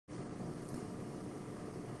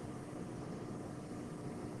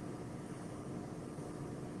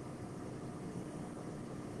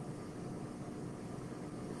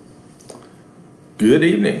Good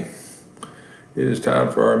evening. It is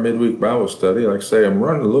time for our midweek Bible study. Like I say, I'm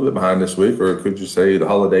running a little bit behind this week, or could you say the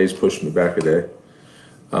holidays pushed me back a day.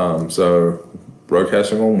 So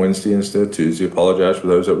broadcasting on Wednesday instead of Tuesday. Apologize for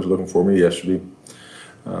those that was looking for me yesterday.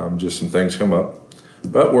 Just some things come up.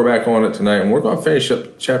 But we're back on it tonight, and we're going to finish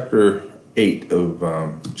up chapter 8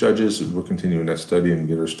 of Judges as we're continuing that study and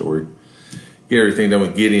get our story. Get everything done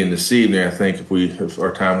with Gideon this evening, I think, if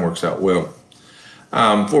our time works out well.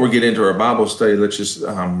 Before we get into our Bible study, let's just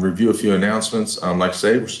review a few announcements. Like I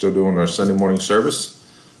say, we're still doing our Sunday morning service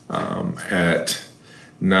at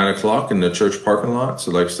 9 o'clock in the church parking lot.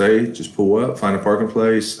 So like I say, just pull up, find a parking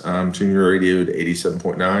place, tune your radio to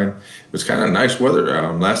 87.9. It was kind of nice weather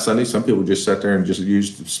last Sunday. Some people just sat there and just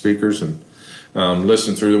used the speakers and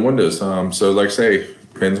listened through the windows. So like I say,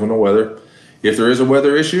 depends on the weather. If there is a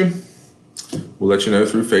weather issue, we'll let you know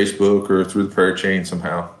through Facebook or through the prayer chain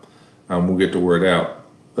somehow. We'll get the word out.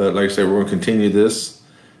 But like I said, we're going to continue this.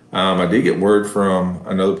 I did get word from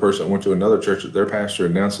another person that went to another church that their pastor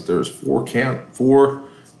announced that there was four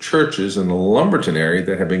churches in the Lumberton area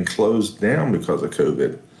that have been closed down because of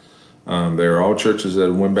COVID. They are all churches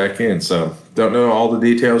that went back in. So don't know all the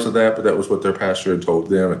details of that, but that was what their pastor had told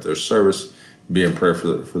them at their service, be in prayer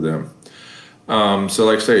for them. So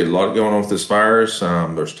like I say, a lot going on with this virus.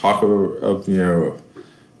 There's talk of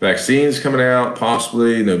vaccines coming out,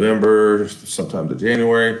 possibly November, sometime to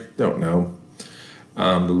January. Don't know.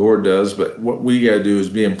 The Lord does. But what we got to do is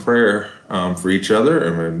be in prayer for each other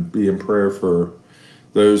and be in prayer for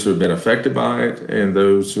those who have been affected by it and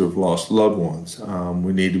those who have lost loved ones.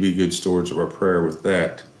 We need to be good stewards of our prayer with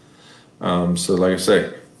that. So like I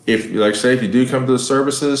say, if you do come to the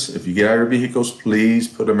services, if you get out of your vehicles, please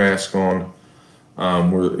put a mask on.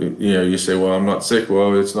 You say, well, I'm not sick.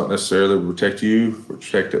 Well, it's not necessarily to protect you or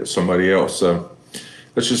protect somebody else. So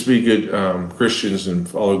let's just be good Christians and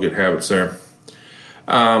follow good habits there.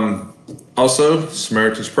 Also,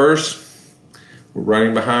 Samaritan's Purse. We're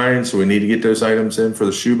running behind, so we need to get those items in for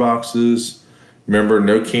the shoe boxes. Remember,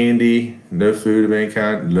 no candy, no food of any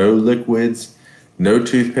kind, no liquids, no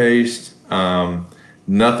toothpaste,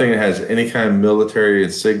 nothing that has any kind of military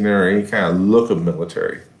insignia or any kind of look of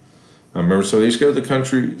military. Remember, so these go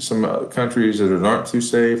to some countries that aren't too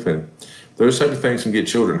safe, and those type of things can get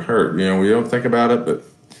children hurt. We don't think about it, but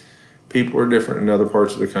people are different in other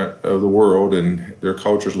parts of the world, and their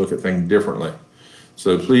cultures look at things differently.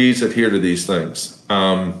 So please adhere to these things.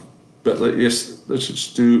 But let's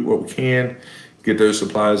just do what we can, get those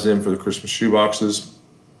supplies in for the Christmas shoe boxes.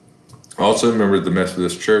 Also, remember the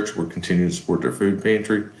Methodist Church, we're continuing to support their food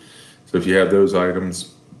pantry. So if you have those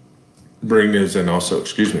items, bring those in also,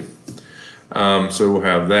 so we'll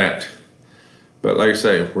have that. But like I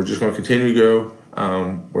say, we're just going to continue to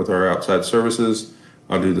go with our outside services.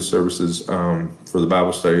 I'll do the services for the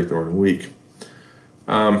Bible study during the week.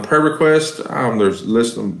 Prayer request, there's a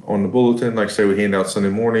list on the bulletin. Like I say, we hand out Sunday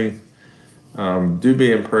morning. Do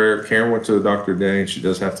be in prayer. Karen went to the doctor today, and she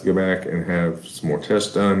does have to go back and have some more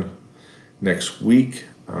tests done next week.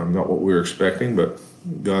 Not what we were expecting, but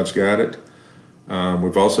God's got it.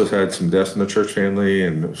 We've also had some deaths in the church family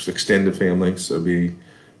and extended family, so be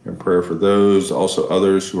in prayer for those. Also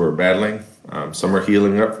others who are battling. Some are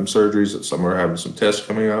healing up from surgeries, some are having some tests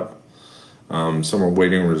coming up. Some are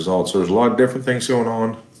waiting results. So there's a lot of different things going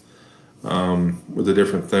on with the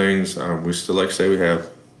different things. We still, like I say, we have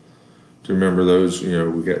to remember those,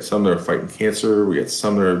 we got some that are fighting cancer. We got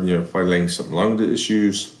some that are, fighting some lung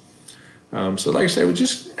issues. So like I say, we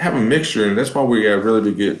just have a mixture, and that's why we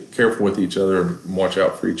really get careful with each other and watch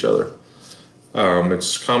out for each other.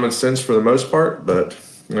 It's common sense for the most part, but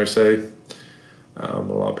like I say, a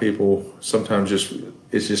lot of people sometimes it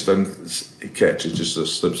just doesn't catch. It just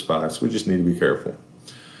slips by. So we just need to be careful.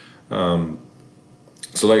 So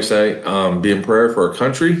like I say, be in prayer for our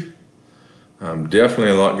country.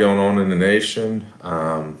 Definitely a lot going on in the nation.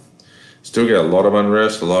 Still get a lot of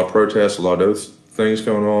unrest, a lot of protests, a lot of those things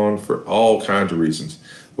going on for all kinds of reasons.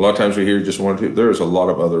 A lot of times we hear just one or two. There's a lot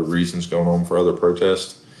of other reasons going on for other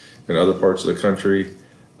protests in other parts of the country.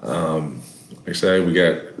 Like I say, we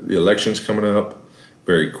got the elections coming up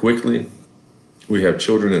very quickly. We have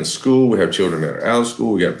children in school. We have children that are out of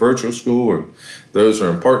school. We got virtual school, and those are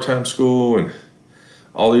in part-time school, and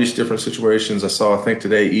all these different situations. I think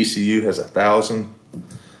today ECU has 1,000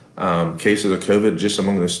 cases of COVID just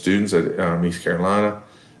among the students at East Carolina.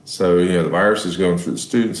 So, the virus is going through the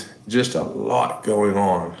students. Just a lot going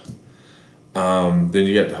on. Then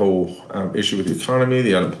you got the whole issue with the economy,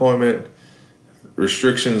 the unemployment,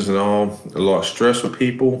 restrictions and all, a lot of stress with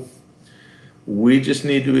people. We just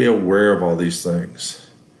need to be aware of all these things.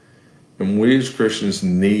 And we as Christians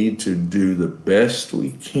need to do the best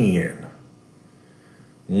we can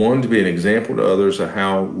One, to be an example to others of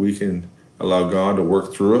how we can allow God to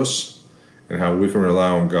work through us and how we can rely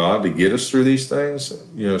on God to get us through these things,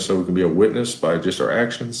 so we can be a witness by just our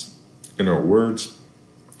actions and our words,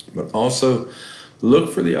 but also look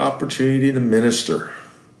for the opportunity to minister.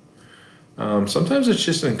 Sometimes it's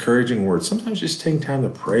just an encouraging word. Sometimes just taking time to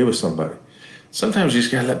pray with somebody. Sometimes you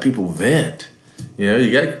just got to let people vent.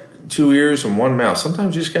 You got 2 ears and 1 mouth.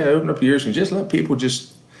 Sometimes you just got to open up your ears and just let people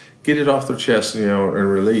just get it off their chest, and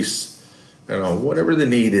release, whatever the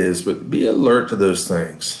need is. But be alert to those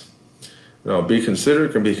things. Be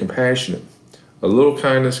considerate and be compassionate. A little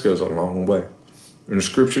kindness goes a long way. And the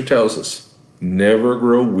scripture tells us, never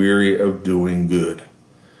grow weary of doing good.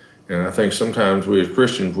 And I think sometimes we as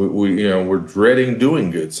Christians, we're dreading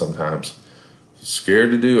doing good sometimes.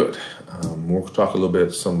 Scared to do it. We'll talk a little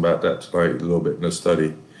bit about that tonight, a little bit in the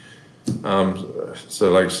study.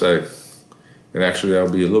 So like I say, and actually that'll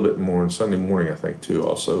be a little bit more on Sunday morning, I think, too,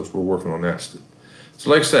 also, as we're working on that. So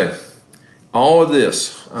like I say, all of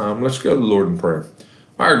this, let's go to the Lord in prayer.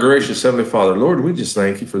 Our gracious Heavenly Father, Lord, we just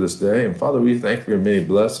thank you for this day. And Father, we thank you for your many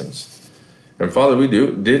blessings. And Father, we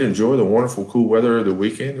did enjoy the wonderful cool weather of the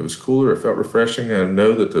weekend. It was cooler. It felt refreshing. And I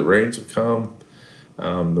know that the rains have come.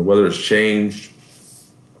 The weather has changed.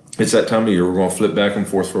 It's that time of year. We're going to flip back and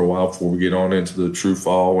forth for a while before we get on into the true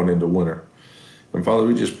fall and into winter. And Father,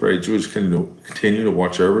 we just pray that you would continue to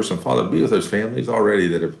watch over us. And Father, be with those families already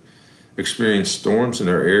that have experienced storms in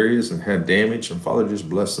their areas and had damage. And Father, just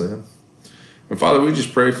bless them. And Father, we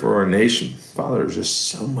just pray for our nation. Father, there's just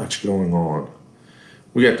so much going on.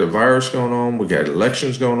 We got the virus going on. We got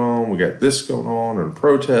elections going on. We got this going on and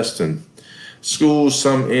protests and schools,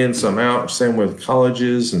 some in, some out. Same with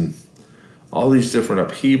colleges and all these different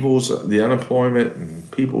upheavals, the unemployment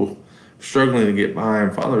and people struggling to get by.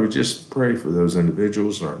 And Father, we just pray for those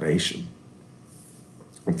individuals in our nation.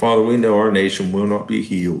 And Father, we know our nation will not be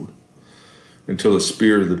healed until the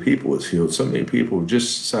spirit of the people is healed. So many people have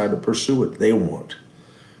just decided to pursue what they want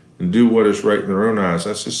and do what is right in their own eyes.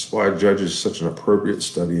 That's just why Judges is such an appropriate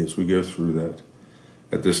study as we go through that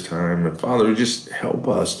at this time. And Father, just help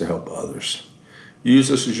us to help others.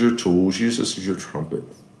 Use us as your tools. Use us as your trumpet.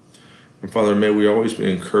 And Father, may we always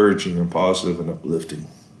be encouraging and positive and uplifting.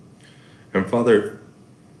 And Father,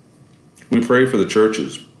 we pray for the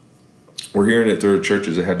churches. We're hearing that there are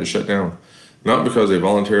churches that had to shut down, not because they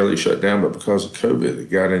voluntarily shut down, but because of COVID. It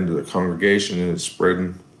got into the congregation and it's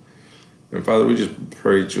spreading. And Father, we just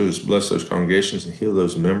pray that you just bless those congregations and heal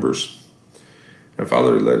those members. And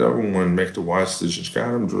Father, let everyone make the wise decisions.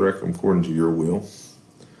 Guide them, direct them according to your will.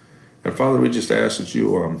 And Father, we just ask that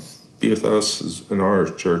you be with us in our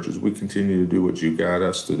church as we continue to do what you guide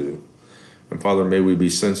us to do. And Father, may we be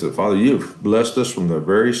sensitive. Father, you've blessed us from the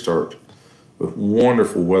very start with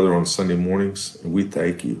wonderful weather on Sunday mornings, and we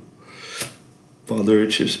thank you. Father,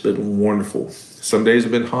 it's just been wonderful. Some days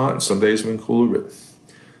have been hot and some days have been cooler, but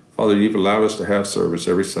Father, you've allowed us to have service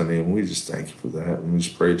every Sunday, and we just thank you for that. And we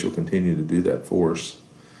just pray that you'll continue to do that for us.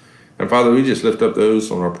 And Father, we just lift up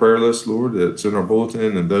those on our prayer list, Lord, that's in our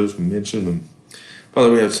bulletin and those we mentioned. And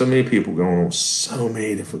Father, we have so many people going on so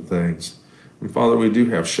many different things. And Father, we do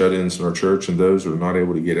have shut-ins in our church and those who are not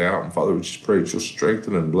able to get out. And Father, we just pray that you'll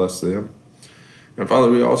strengthen and bless them. And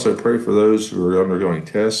Father, we also pray for those who are undergoing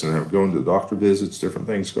tests and have gone to doctor visits, different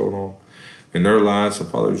things going on in their lives. And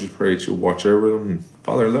Father, we just pray that you'll watch over them. And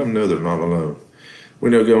Father, let them know they're not alone.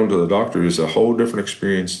 We know going to the doctor is a whole different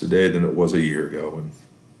experience today than it was a year ago. And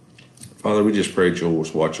Father, we just pray that you'll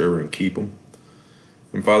watch over and keep them.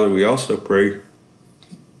 And Father, we also pray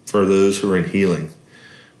for those who are in healing.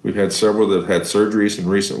 We've had several that have had surgeries in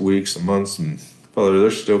recent weeks and months. And Father, they're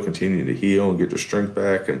still continuing to heal and get their strength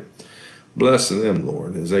back. And bless them,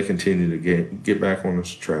 Lord, as they continue to get back on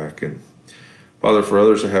this track. And Father, for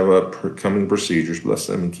others that have upcoming procedures, bless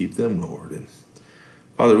them and keep them, Lord. And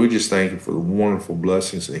Father, we just thank you for the wonderful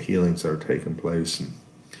blessings and healings that are taking place. And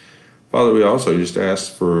Father, we also just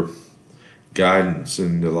ask for guidance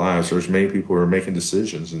in their lives. There's many people who are making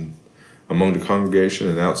decisions and among the congregation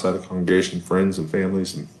and outside the congregation, friends and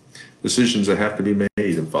families, and decisions that have to be made.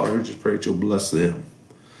 And Father, we just pray that you'll bless them.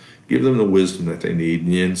 Give them the wisdom that they need and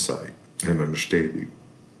the insight and understanding.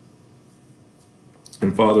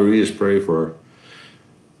 And Father, we just pray for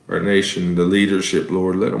our nation, the leadership,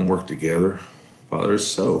 Lord. Let them work together. Father, it's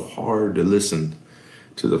so hard to listen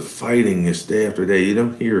to the fighting this day after day. You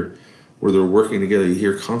don't hear where they're working together. You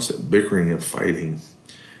hear constant bickering and fighting.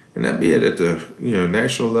 And that be it at the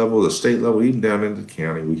national level, the state level, even down into the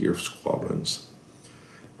county, we hear squabblings.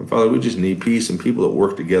 And Father, we just need peace and people that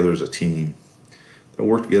work together as a team, that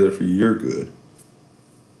work together for your good.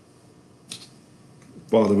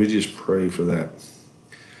 Father, we just pray for that.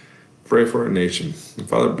 pray for our nation. And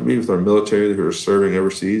Father, be with our military who are serving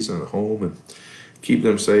overseas and at home, and keep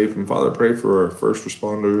them safe. And Father, pray for our first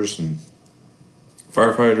responders and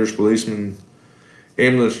firefighters, policemen,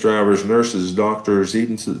 ambulance drivers, nurses, doctors,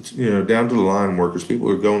 even to, down to the line workers, people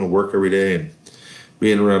who are going to work every day and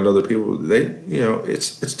being around other people.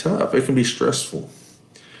 It's tough. It can be stressful.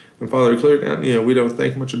 And Father, clear down, we don't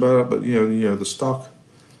think much about it, but the stock,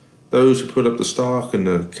 those who put up the stock and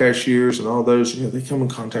the cashiers and all those, they come in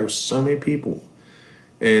contact with so many people,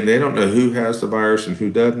 and they don't know who has the virus and who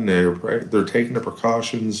doesn't. They're taking the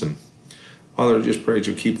precautions, and Father, I just pray that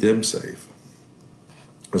you keep them safe.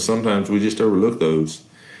 But sometimes we just overlook those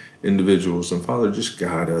individuals, and Father, just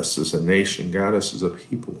guide us as a nation, guide us as a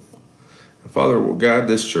people. And Father, will guide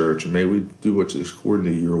this church, and may we do what is according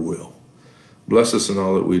to your will. Bless us in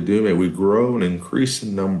all that we do. May we grow and increase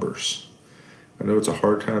in numbers. I know it's a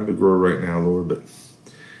hard time to grow right now, Lord, but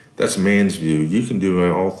that's man's view. You can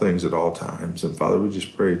do all things at all times. And Father, we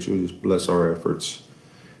just pray that you'll just bless our efforts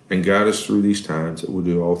and guide us through these times, that we'll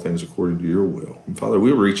do all things according to your will. And Father,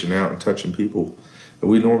 we're reaching out and touching people that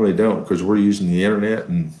we normally don't, because we're using the internet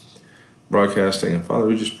and broadcasting. And Father,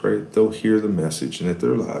 we just pray that they'll hear the message and that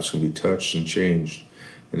their lives can be touched and changed,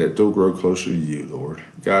 and that they'll grow closer to you, Lord.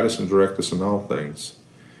 Guide us and direct us in all things.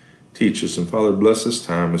 Teach us. And Father, bless this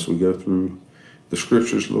time as we go through the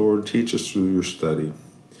scriptures, Lord. Teach us through your study,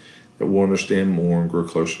 that we'll understand more and grow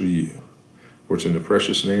closer to you. For it's in the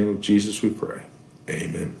precious name of Jesus we pray.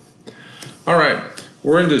 Amen. All right.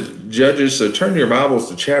 We're into Judges, so turn your Bibles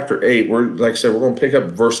to chapter 8. Like I said, we're going to pick up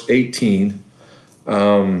verse 18. A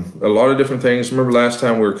lot of different things. Remember last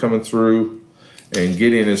time we were coming through, and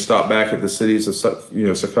Gideon had stopped back at the cities of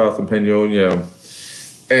Succoth and Peniel.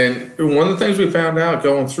 And one of the things we found out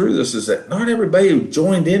going through this is that not everybody who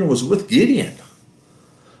joined in was with Gideon.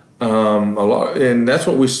 And that's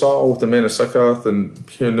what we saw with the men of Succoth and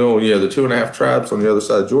Peniel, the 2.5 tribes on the other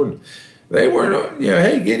side of Jordan. They weren't,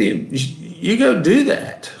 hey, Gideon, you go do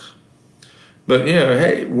that. But,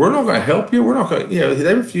 hey, we're not going to help you. We're not going to,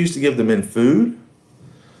 they refused to give the men food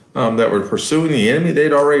that were pursuing the enemy.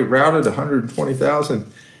 They'd already routed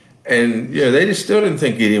 120,000. And, they just still didn't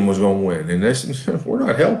think Gideon was going to win. And they said, we're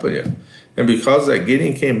not helping you. And because of that,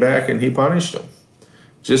 Gideon came back and he punished them,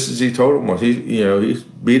 just as he told them. He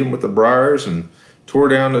beat them with the briars and tore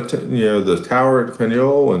down the tower at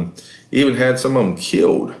Peniel, and even had some of them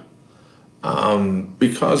killed.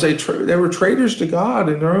 Because they were traitors to God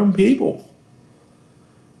and their own people.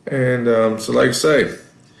 And so, like I say,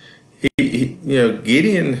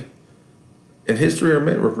 Gideon and his 300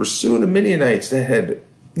 men were pursuing the Midianites that had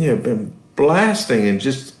been blasting and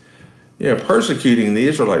just persecuting the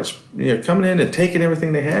Israelites, coming in and taking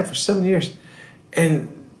everything they had for 7 years.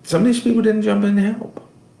 And some of these people didn't jump in to help.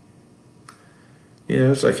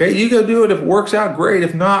 It's like, hey, you go do it. If it works out, great.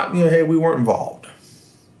 If not, hey, we weren't involved.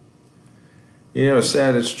 It's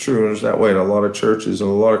sad, it's true, and it's that way in a lot of churches and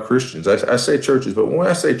a lot of Christians. I say churches, but when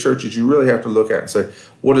I say churches, you really have to look at it and say,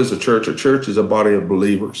 what is a church? A church is a body of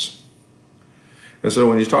believers. And so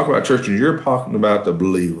when you talk about churches, you're talking about the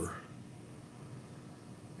believer.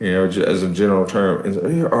 As a general term, and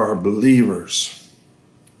there are believers.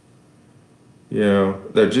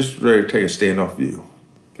 They're just ready to take a standoff view.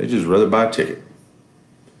 They just rather buy a ticket.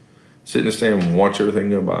 Sit in the stand and watch everything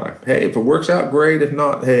go by. Hey, if it works out, great. If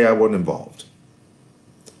not, hey, I wasn't involved.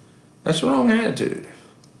 That's the wrong attitude.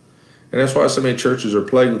 And that's why so many churches are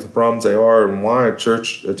plagued with the problems they are, and why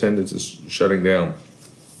church attendance is shutting down.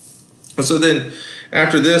 And so then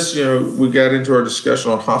after this, we got into our discussion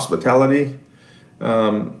on hospitality,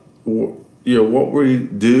 what we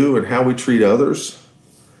do and how we treat others.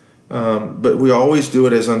 But we always do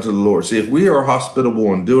it as unto the Lord. See, if we are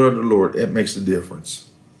hospitable and do it unto the Lord, it makes a difference.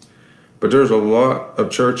 But there's a lot of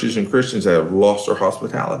churches and Christians that have lost their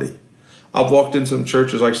hospitality. I've walked in some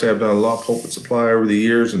churches, like I say, I've done a lot of pulpit supply over the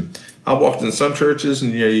years, and I've walked in some churches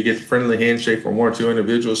and, you get the friendly handshake from 1 or 2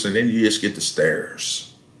 individuals, and then you just get the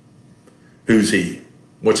stares. Who's he?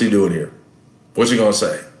 What's he doing here? What's he going to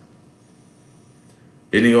say?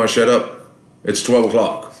 Isn't he going to shut up? It's 12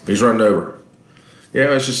 o'clock. He's running over.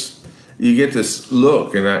 It's just, you get this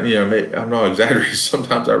look, and I'm not exaggerating.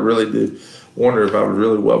 Sometimes I really do wonder if I was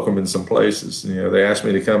really welcome in some places. They asked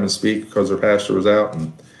me to come and speak because their pastor was out,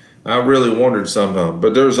 and I really wondered sometimes.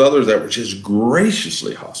 But there's others that were just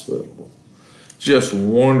graciously hospitable, just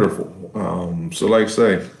wonderful. So like I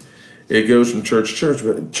say, it goes from church to church,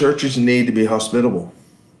 but churches need to be hospitable,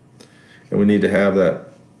 and we need to have that.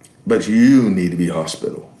 But you need to be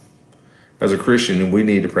hospitable. As a Christian, we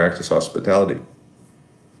need to practice hospitality.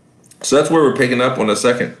 So that's where we're picking up on the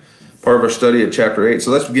second part of our study of chapter 8.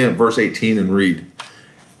 So let's begin at verse 18 and read.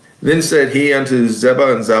 Then said he unto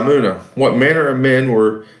Zebah and Zalmunna, What manner of men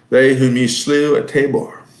were they whom ye slew at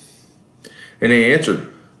Tabor? And he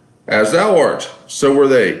answered, As thou art, so were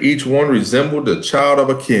they. Each one resembled the child of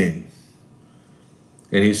a king.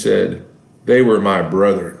 And he said, They were my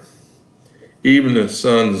brethren, even the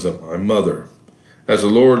sons of my mother. As the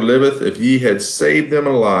Lord liveth, if ye had saved them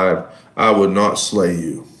alive, I would not slay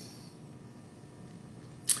you.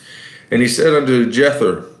 And he said unto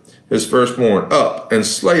Jether, his firstborn, Up and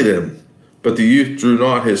slay them. But the youth drew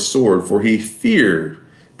not his sword, for he feared,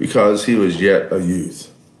 because he was yet a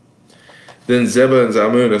youth. Then Zebah and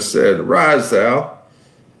Zalmunna said, Rise thou,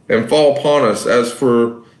 and fall upon us. As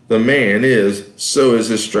for the man is, so is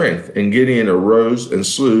his strength. And Gideon arose and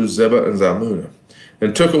slew Zebah and Zalmunna,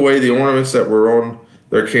 and took away the ornaments that were on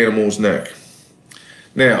their camel's neck.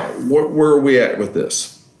 Now, where are we at with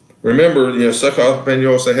this? Remember, Succoth Ben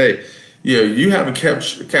Yoel say, hey, you haven't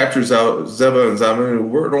captured Zebah and Zalmunna.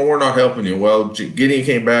 We're not helping you. Well, Gideon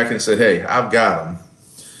came back and said, hey, I've got them.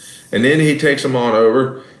 And then he takes them on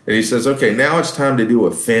over, and he says, okay, now it's time to do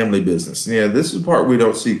a family business. This is the part we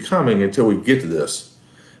don't see coming until we get to this.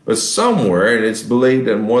 But somewhere, and it's believed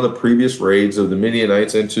in one of the previous raids of the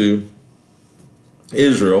Midianites into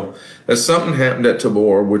Israel, that something happened at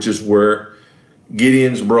Tabor, which is where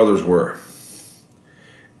Gideon's brothers were.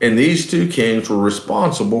 And these two kings were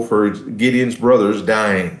responsible for Gideon's brothers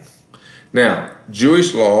dying. Now,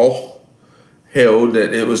 Jewish law held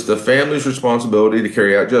that it was the family's responsibility to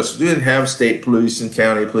carry out justice. They didn't have state police and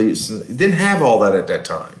county police. It didn't have all that at that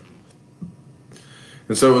time.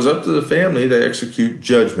 And so it was up to the family to execute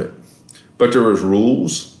judgment. But there was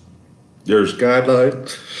rules, there's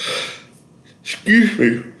guidelines,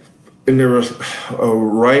 and there was a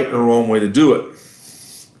right and a wrong way to do it.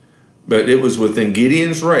 But it was within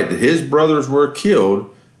Gideon's right that his brothers were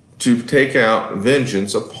killed to take out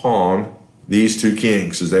vengeance upon these two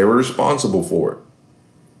kings, as they were responsible for it.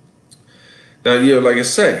 Now, like I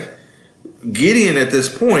say, Gideon at this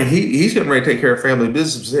point, he's getting ready to take care of family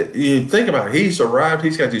business. You think about it, he's arrived,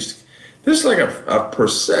 he's got these, this is like a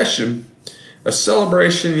procession, a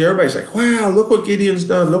celebration. Everybody's like, wow, look what Gideon's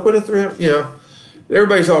done. Look what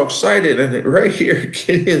everybody's all excited. And right here,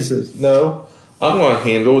 Gideon says, no, I'm going to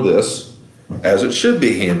handle this as it should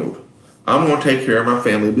be handled. I'm going to take care of my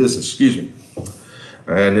family business. Excuse me.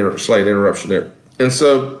 And slight interruption there. And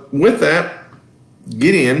so with that,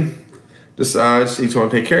 Gideon decides he's going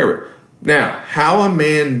to take care of it. Now, how a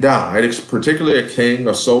man died, particularly a king,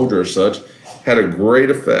 a soldier or such, had a great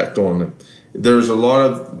effect on them. There's a lot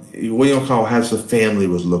of, what you call how the family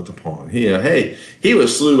was looked upon. Hey, he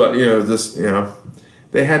was slew by,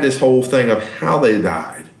 they had this whole thing of how they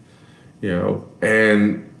died,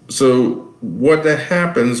 and so what that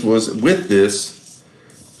happens was with this,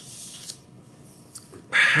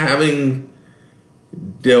 having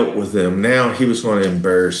dealt with them, now he was going to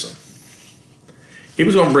embarrass them. He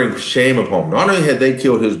was going to bring shame upon them. Not only had they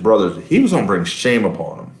killed his brothers, he was going to bring shame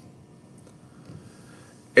upon them.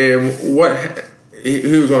 And what he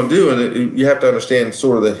was going to do, and you have to understand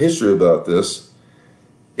sort of the history about this,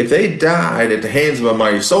 if they died at the hands of a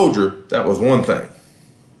mighty soldier, that was one thing.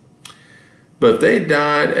 But if they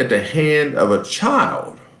died at the hand of a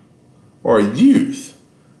child or a youth,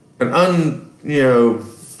 an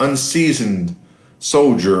unseasoned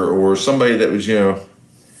soldier or somebody that was,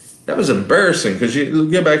 that was embarrassing, because you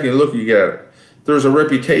get back and look, there's a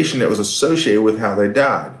reputation that was associated with how they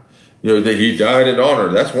died. That he died in honor.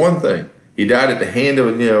 That's one thing. He died at the hand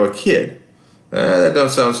of a kid. That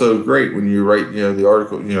doesn't sound so great when you write the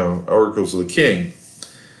article, articles of the king.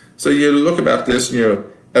 So you look about this,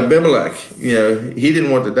 Abimelech, he didn't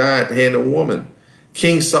want to die at the hand of a woman.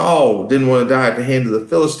 King Saul didn't want to die at the hand of the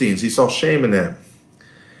Philistines. He saw shame in that.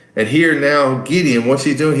 And here now Gideon, what's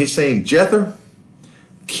he doing? He's saying, Jether,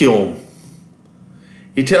 kill him.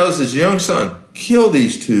 He tells his young son, kill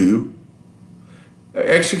these two,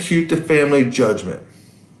 execute the family judgment.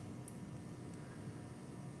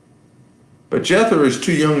 But Jether is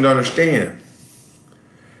too young to understand.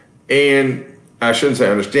 And I shouldn't say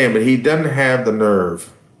understand, but he doesn't have the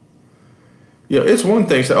nerve. It's one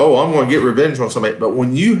thing to say, oh, I'm going to get revenge on somebody. But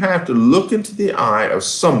when you have to look into the eye of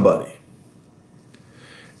somebody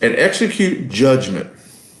and execute judgment,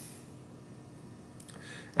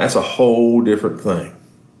 that's a whole different thing.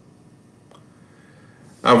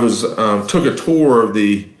 I took a tour of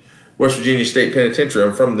the West Virginia State Penitentiary.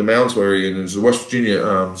 I'm from the Moundsville area, and there's a West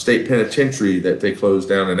Virginia State Penitentiary that they closed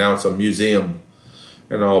down, and now it's a museum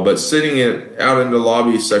and all. But sitting out in the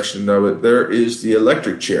lobby section of it, there is the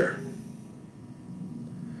electric chair.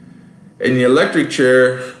 And the electric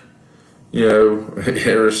chair,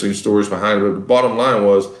 interesting stories behind it, but the bottom line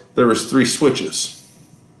was there was 3 switches.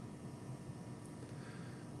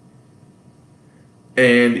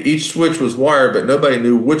 And each switch was wired, but nobody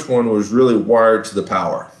knew which one was really wired to the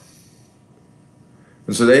power.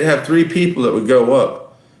 And so they'd have 3 people that would go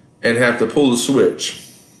up and have to pull the switch.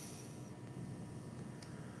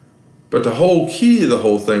 But the whole key to the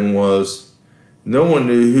whole thing was no one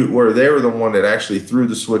knew where they were the one that actually threw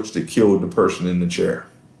the switch that killed the person in the chair.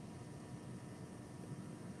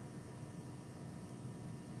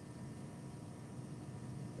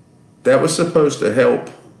 That was supposed to help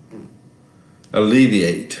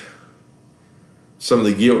alleviate some of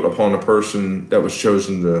the guilt upon the person that was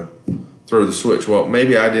chosen to throw the switch. Well,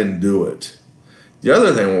 maybe I didn't do it. The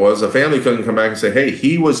other thing was, a family couldn't come back and say, hey,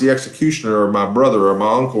 he was the executioner, or my brother, or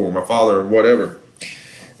my uncle, or my father, or whatever.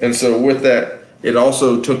 And so with that, it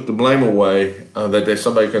also took the blame away that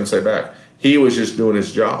somebody couldn't say back. He was just doing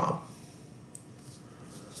his job.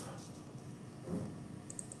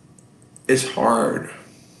 It's hard.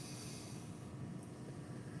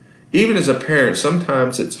 Even as a parent,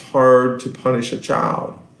 sometimes it's hard to punish a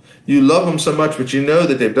child. You love them so much, but you know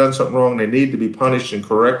that they've done something wrong. They need to be punished and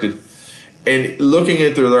corrected. And looking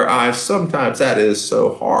it through their eyes, sometimes that is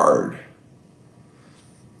so hard.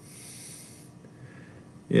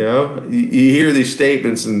 You know, you hear these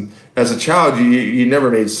statements, and as a child, you never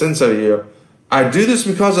made sense of it. I do this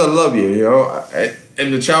because I love you, you know.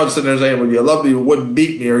 And the child sitting there saying, well, you love me, you wouldn't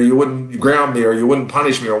beat me, or you wouldn't ground me, or you wouldn't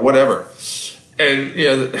punish me, or whatever. And, you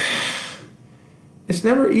know, it's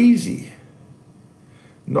never easy.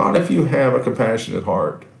 Not if you have a compassionate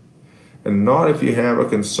heart. And not if you have a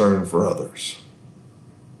concern for others.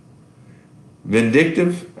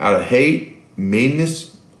 Vindictive, out of hate,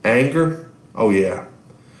 meanness, anger. Oh yeah.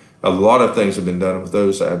 A lot of things have been done with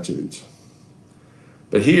those attitudes.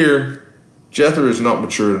 But here, Jethro is not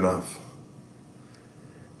mature enough.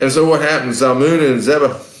 And so what happens, Zalmunna and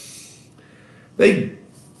Zebah, they,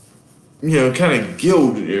 kind of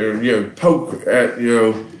gild, poke at,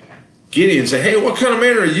 Gideon, say, hey, what kind of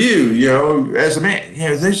man are you, as a man?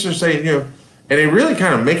 They start saying, and they really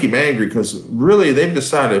kind of make him angry, because really they've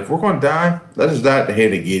decided if we're going to die, let us die at the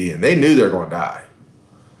hand of Gideon. They knew they were going to die.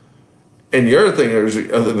 And the other thing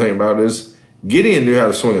about it is Gideon knew how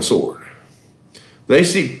to swing a sword. They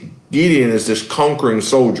see Gideon as this conquering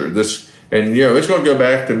soldier, and it's going to go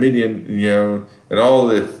back to Midian, and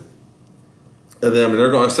all of them, and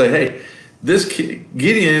they're going to say, hey, this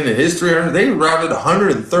Gideon and his 300, they routed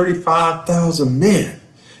 135,000 men.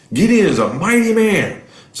 Gideon is a mighty man.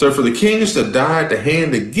 So for the kings to die at the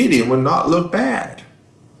hand of Gideon would not look bad.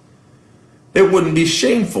 It wouldn't be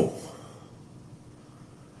shameful.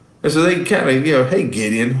 And so they kind of, hey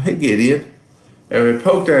Gideon. And they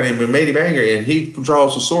poked at him and made him angry, and he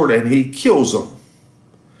draws a sword and he kills them.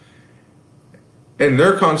 And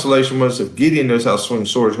their consolation was, if Gideon knows how to swing a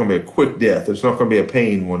sword, it's going to be a quick death. It's not going to be a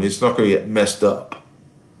pain one. It's not going to get messed up.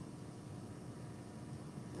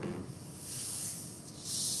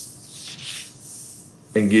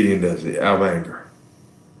 And Gideon does it out of anger.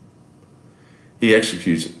 He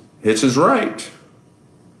executes it. It's his right.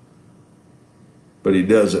 But he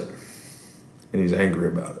does it. And he's angry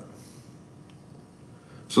about it.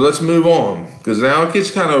 So let's move on. Because now it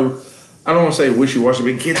gets kind of, I don't want to say wishy-washy, but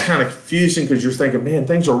it gets kind of confusing, because you're thinking, man,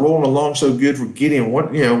 things are rolling along so good for Gideon.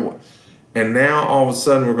 And now all of a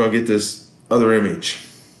sudden we're going to get this other image.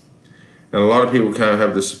 And a lot of people kind of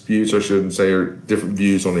have disputes, I shouldn't say, or different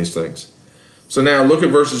views on these things. So now look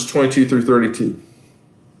at verses 22 through 32.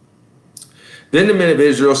 Then the men of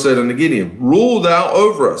Israel said unto Gideon, rule thou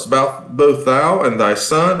over us, both thou and thy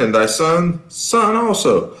son's son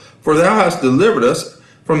also, for thou hast delivered us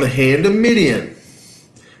from the hand of Midian.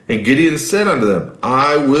 And Gideon said unto them,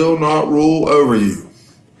 I will not rule over you,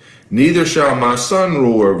 neither shall my son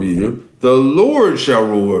rule over you. The Lord shall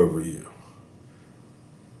rule over you.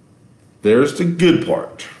 There's the good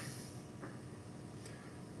part.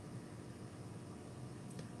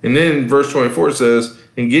 And then verse 24 says,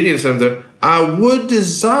 and Gideon said unto them, I would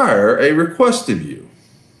desire a request of you,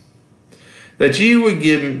 that ye would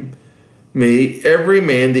give me every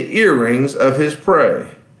man the earrings of his prey.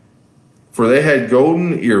 For they had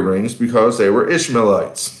golden earrings, because they were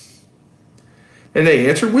Ishmaelites. And they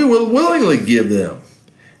answered, we will willingly give them.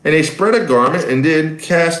 And they spread a garment, and did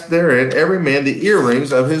cast therein every man the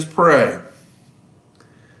earrings of his prey.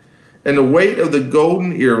 And the weight of the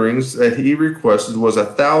golden earrings that he requested was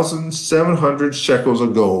 1,700 shekels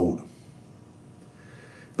of gold.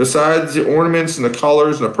 Besides the ornaments and the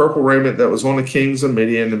collars and the purple raiment that was on the kings of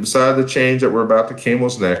Midian, and beside the chains that were about the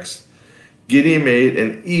camels' necks, Gideon made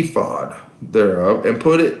an ephod thereof, and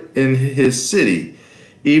put it in his city,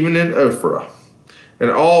 even in Ophrah. And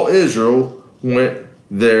all Israel went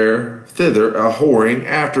thither a whoring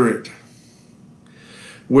after it.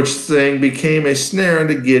 which thing became a snare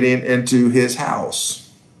unto Gideon and to his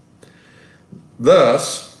house.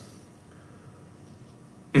 Thus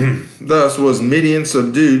was Midian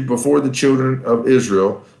subdued before the children of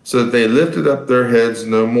Israel, so that they lifted up their heads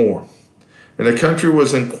no more. And the country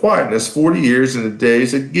was in quietness 40 years in the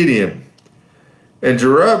days of Gideon. And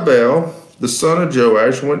Jerubbaal, the son of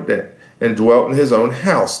Joash, went down and dwelt in his own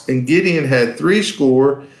house. And Gideon had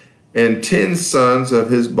 70 sons of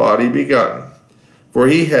his body begotten, for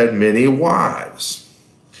he had many wives.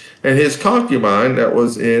 And his concubine that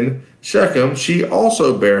was in Shechem, she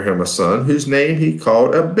also bare him a son, whose name he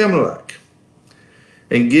called Abimelech.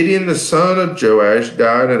 And Gideon the son of Joash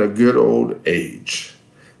died in a good old age,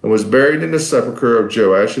 and was buried in the sepulchre of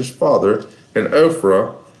Joash his father, in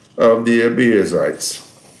Ophrah of the Abiezrites.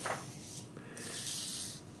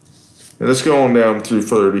 And let's go on down through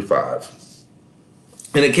 35.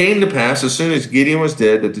 And it came to pass, as soon as Gideon was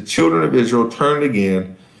dead, that the children of Israel turned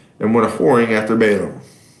again and went a-whoring after Baalim,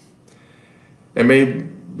 and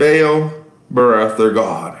made Baal Berith their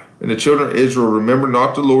god. And the children of Israel remembered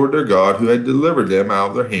not the Lord their God, who had delivered them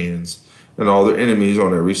out of their hands and all their enemies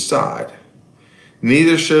on every side.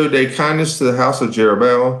 Neither showed they kindness to the house of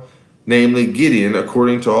Jerubbaal, namely Gideon,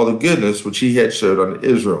 according to all the goodness which he had showed unto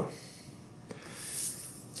Israel.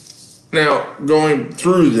 Now, going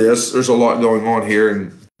through this, there's a lot going on here,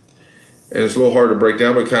 and it's a little hard to break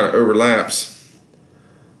down, but it kind of overlaps.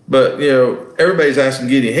 But, everybody's asking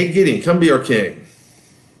Gideon, hey, Gideon, come be our king.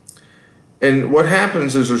 And what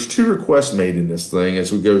happens is there's two requests made in this thing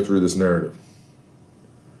as we go through this narrative.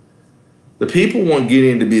 The people want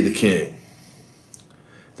Gideon to be the king.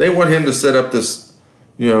 They want him to set up this,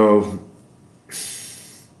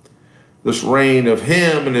 this reign of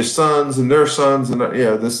him and his sons and their sons, and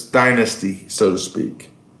this dynasty, so to speak.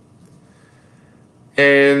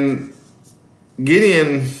 And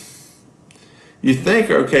Gideon, you think,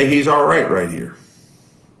 okay, he's all right here.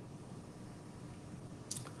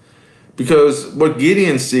 Because what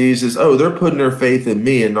Gideon sees is, they're putting their faith in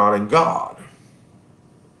me and not in God.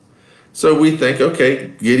 So we think,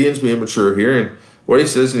 okay, Gideon's being mature here, and what he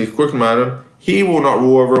says, and he's quick to remind him, he will not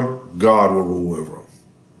rule over him, God will rule over him.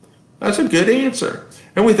 That's a good answer.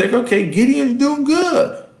 And we think, okay, Gideon's doing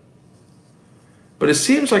good. But it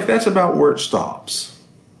seems like that's about where it stops.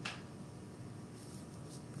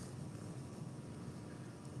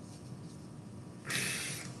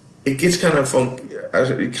 It gets kind of funky,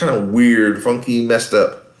 kind of weird, funky, messed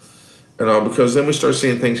up, and all, because then we start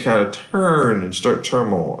seeing things kind of turn and start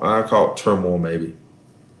turmoil. I call it turmoil, maybe.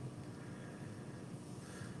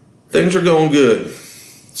 Things are going good.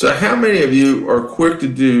 So how many of you are quick to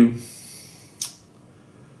do,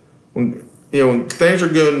 when things are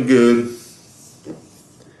going good,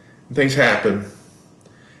 and things happen,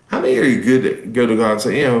 how many are you good to go to God and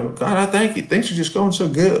say, God, I thank you. Things are just going so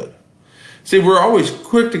good. See, we're always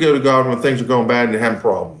quick to go to God when things are going bad and having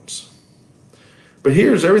problems. But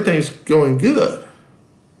here's everything's going good.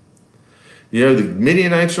 The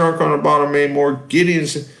Midianites aren't on the bottom anymore.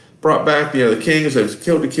 Gideon's brought back, the kings. They've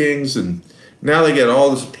killed the kings, and now they get all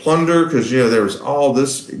this plunder because, there was all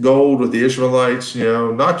this gold with the Israelites,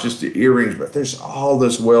 not just the earrings, but there's all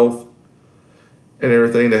this wealth and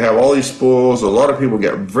everything. They have all these spoils. A lot of people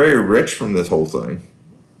get very rich from this whole thing.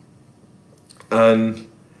 And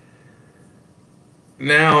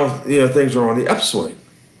now, things are on the upswing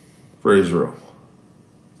for Israel.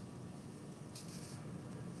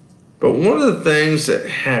 But one of the things that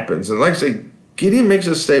happens, and like I say, Gideon makes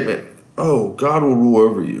a statement, God will rule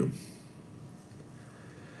over you.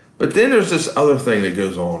 But then there's this other thing that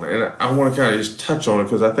goes on, and I want to kind of just touch on it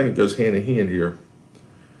because I think it goes hand in hand here.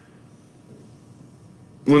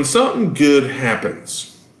 When something good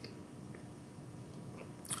happens,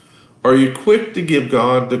 are you quick to give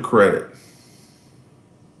God the credit?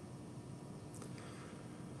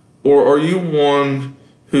 Or are you one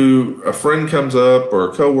who a friend comes up or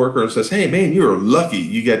a coworker and says, hey, man, you're lucky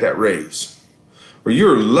you got that raise. Or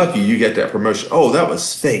you're lucky you got that promotion. Oh, that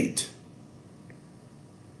was fate.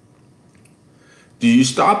 Do you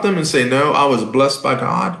stop them and say, no, I was blessed by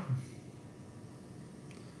God?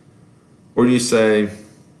 Or do you say,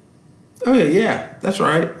 oh, yeah, that's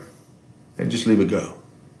right, and just leave it go?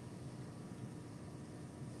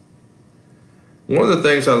 One of the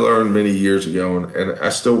things I learned many years ago, and I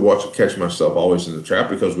still catch myself always in the trap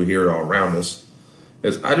because we hear it all around us,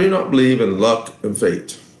 is I do not believe in luck and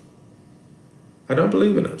fate. I don't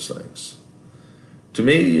believe in those things. To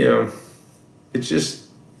me, it's just,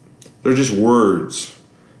 they're just words.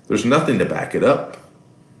 There's nothing to back it up.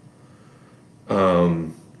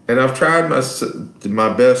 And I've tried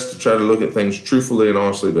my best to try to look at things truthfully and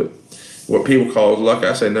honestly, but what people call luck,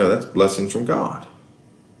 I say, no, that's blessings from God.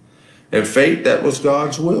 And fate, that was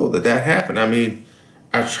God's will that happened. I mean,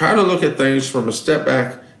 I try to look at things from a step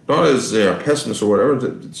back, not as a pessimist or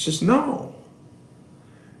whatever. It's just no.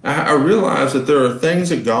 I realize that there are things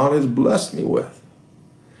that God has blessed me with.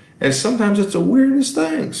 And sometimes it's the weirdest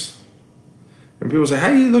things. And people say, how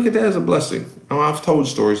do you look at that as a blessing? Oh, I've told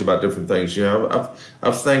stories about different things. You know,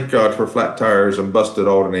 I've thanked God for flat tires and busted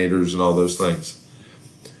alternators and all those things.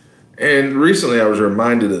 And recently I was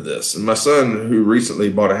reminded of this. And my son, who recently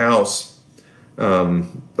bought a house,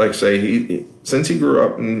 like I say, since he grew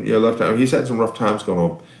up and left town, he's had some rough times going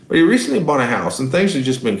on. But he recently bought a house, and things have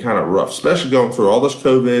just been kind of rough, especially going through all this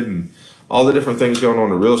COVID and all the different things going on in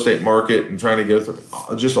the real estate market and trying to go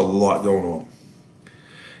through just a lot going on.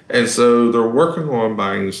 And so they're working on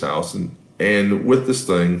buying this house, and with this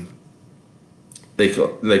thing, they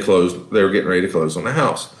closed. They were getting ready to close on the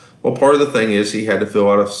house. Well, part of the thing is he had to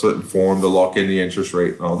fill out a certain form to lock in the interest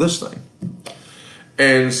rate and all this thing.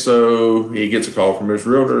 And so he gets a call from his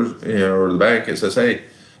realtor, or the bank, and says, "Hey,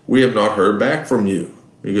 we have not heard back from you."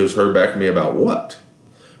 He goes, "Heard back from me about what?"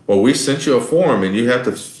 "Well, we sent you a form, and you have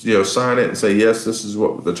to, sign it and say, yes, this is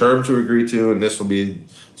what the terms you agree to, and this will be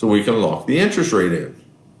so we can lock the interest rate in."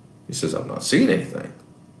 He says, "I'm not seeing anything."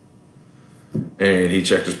 And he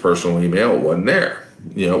checked his personal email. It wasn't there.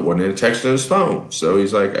 It wasn't in a text on his phone. So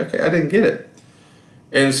he's like, okay, I didn't get it.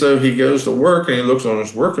 And so he goes to work, and he looks on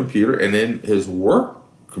his work computer, and in his work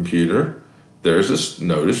computer, there's this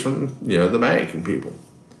notice from, the bank and people.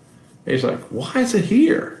 And he's like, why is it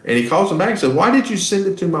here? And he calls them back and says, why did you send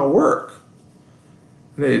it to my work?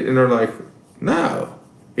 And they're like, no.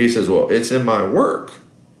 He says, well, it's in my work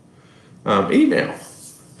email.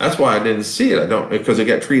 That's why I didn't see it. Because it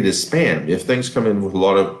got treated as spam. If things come in with a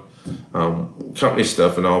lot of company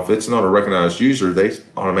stuff and all, if it's not a recognized user, they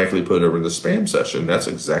automatically put it over in the spam section. That's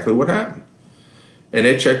exactly what happened. And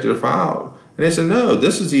they checked their file. And they said, no,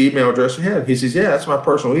 this is the email address you had. He says, yeah, that's my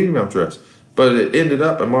personal email address. But it ended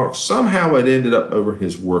up, and somehow it ended up over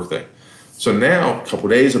his work thing. So now, a couple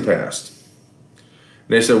of days have passed. And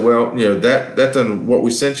they said, well, that done, what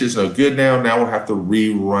we sent you is no good now. Now we'll have to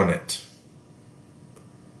rerun it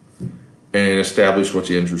and establish what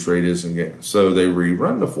the interest rate is again. So they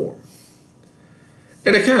rerun the form.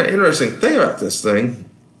 And the kind of interesting thing about this thing,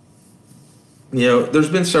 there's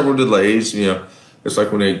been several delays. It's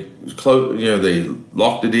like when they close, they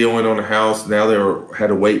locked the deal in on the house. Now they had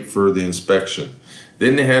to wait for the inspection.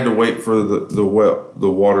 Then they had to wait for the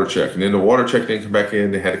water check, and then the water check didn't come back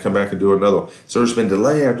in. They had to come back and do another one. So there's been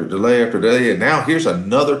delay after delay after delay, and now here's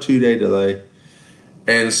another 2-day delay.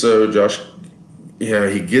 And so Josh,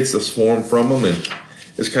 he gets this form from them, and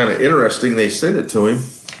it's kind of interesting. They send it to him,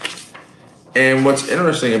 and what's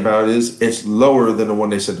interesting about it is it's lower than the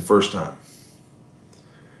one they sent the first time.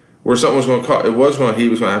 Where something was going to cost, he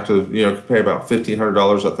was going to have to, pay about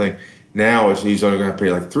 $1,500, I think. Now he's only going to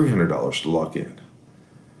pay like $300 to lock in.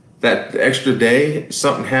 That extra day,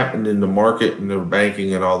 something happened in the market and the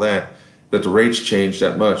banking and all that the rates changed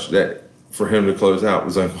that much that for him to close out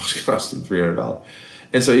was only going to cost him $300.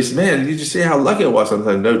 And so he said, man, did you see how lucky it was? I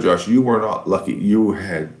said, no, Josh, you were not lucky. You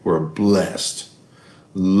were blessed.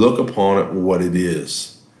 Look upon it what it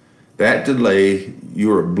is. That delay, you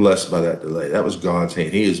were blessed by that delay. That was God's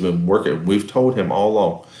hand. He has been working. We've told him all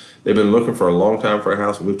along. They've been looking for a long time for a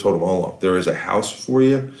house, and we've told them all along. There is a house for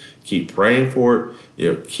you. Keep praying for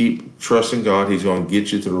it. Keep trusting God. He's going to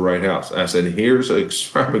get you to the right house. I said, here's an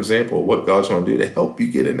example of what God's going to do to help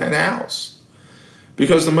you get in that house.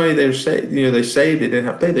 Because the money they saved, they didn't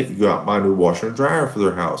have to pay. They could go out and buy a new washer and dryer for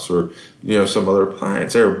their house, or some other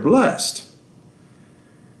appliance. They were blessed.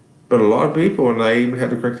 But a lot of people, and I even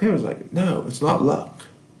had to correct him, was like, no, it's not luck.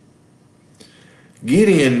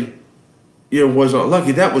 Gideon, was not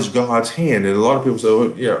lucky. That was God's hand. And a lot of people say,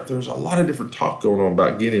 well, there's a lot of different talk going on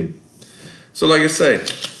about Gideon. So like I say,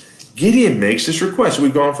 Gideon makes this request.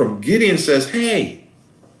 We've gone from Gideon says, hey,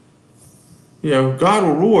 God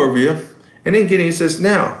will rule over you. And then Gideon says,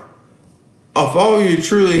 now, if all you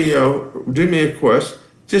truly, do me a request,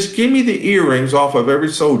 just give me the earrings off of every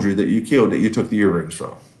soldier that you killed that you took the earrings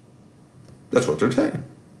from. That's what they're saying.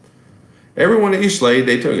 Everyone that you slayed,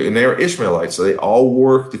 they took it. And they were Ishmaelites, so they all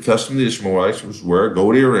wore the custom of the Ishmaelites was wear a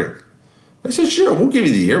gold earring. They said, sure, we'll give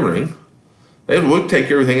you the earring. We'll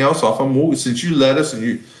take everything else off them. Since you led us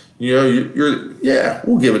and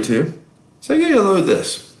we'll give it to you. So give you a load of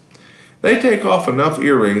this. They take off enough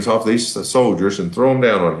earrings off these soldiers and throw them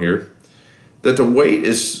down on here that the weight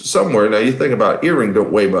is somewhere. Now you think about earring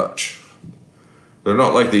don't weigh much. They're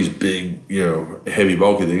not like these big, heavy,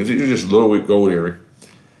 bulky things. They're just little gold earring.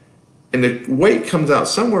 And the weight comes out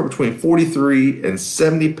somewhere between 43 and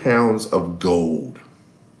 70 pounds of gold.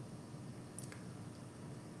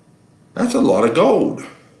 That's a lot of gold.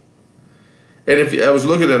 And if I was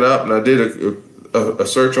looking it up and I did a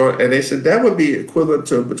search on it, and they said that would be equivalent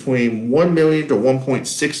to between $1 million to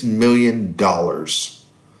 $1.6 million.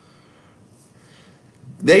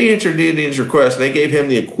 They answered Gideon's request, and they gave him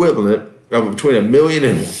the equivalent of between $1 million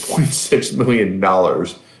and $1.6 million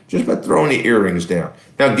just by throwing the earrings down.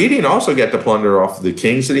 Now, Gideon also got to plunder off the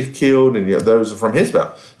kings that he killed and those from his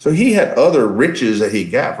battle. So he had other riches that he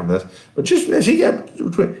got from this. But just as he got,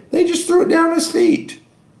 they just threw it down his feet.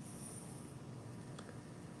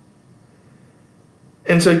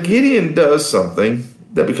 And so Gideon does something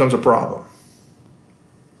that becomes a problem.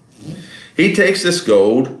 He takes this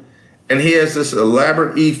gold and he has this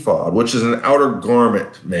elaborate ephod, which is an outer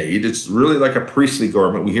garment made. It's really like a priestly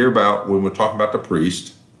garment we hear about when we're talking about the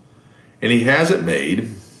priest. And he has it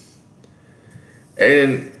made.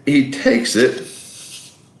 And he takes it.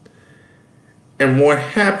 And what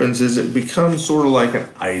happens is it becomes sort of like an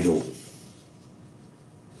idol.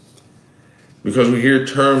 Because we hear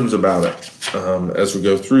terms about it as we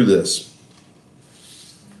go through this.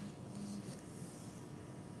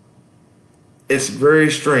 It's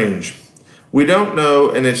very strange. We don't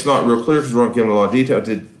know, and it's not real clear because we don't give him a lot of detail.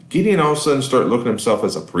 Did Gideon all of a sudden start looking at himself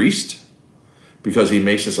as a priest because he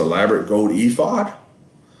makes this elaborate gold ephod?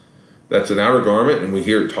 That's an outer garment, and we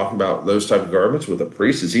hear it talking about those type of garments with a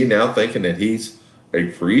priest. Is he now thinking that he's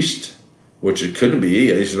a priest? Which it couldn't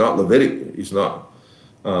be. He's not Levitic. He's not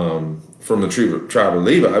from the tribe of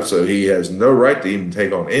Levi, so he has no right to even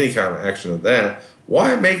take on any kind of action of that.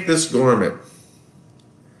 Why make this garment?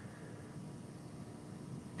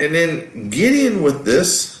 And then Gideon with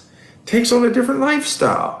this takes on a different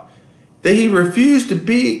lifestyle. That he refused to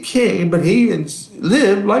be a king, but he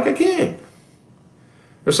lived like a king.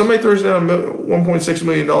 If somebody throws down $1.6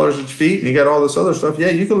 million at your feet and you got all this other stuff, yeah,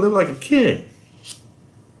 you can live like a king.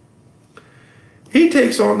 He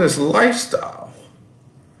takes on this lifestyle.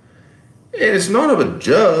 And it's not of a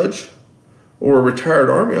judge or a retired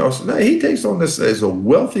army officer. No, he takes on this as a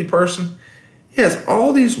wealthy person. He has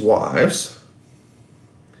all these wives.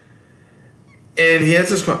 And he has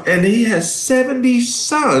this, and he has 70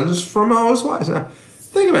 sons from all his wives. Now,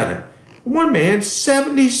 think about it. One man,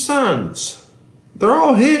 70 sons. They're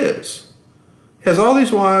all his. He has all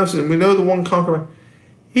these wives, and we know the one concubine.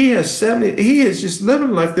 He has 70. He is just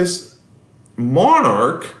living like this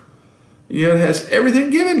monarch, has everything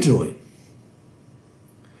given to him.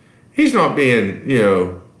 He's not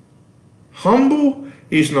being, humble.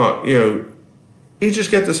 He's not, he's just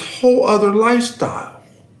got this whole other lifestyle.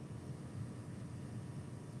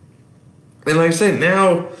 And like I say,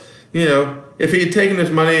 now, if he had taken this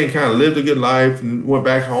money and kind of lived a good life and went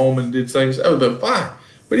back home and did things, that would have been fine.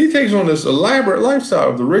 But he takes on this elaborate lifestyle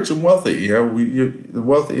of the rich and wealthy. The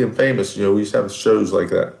wealthy and famous, we used to have shows like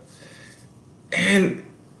that. And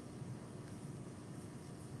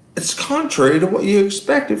it's contrary to what you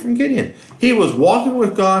expected from Gideon. He was walking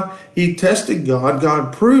with God. He tested God.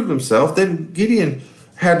 God proved himself. Then Gideon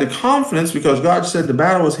had the confidence because God said the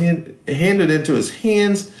battle was handed into his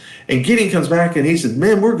hands. And Gideon comes back and he said,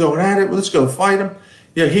 man, we're going at it. Let's go fight him.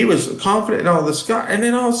 He was confident in all this guy. And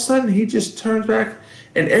then all of a sudden he just turns back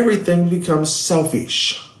and everything becomes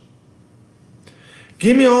selfish.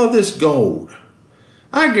 Give me all this gold.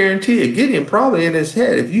 I guarantee you, Gideon probably in his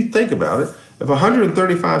head, if you think about it, if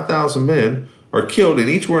 135,000 men are killed and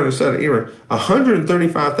each wearing a set of earrings,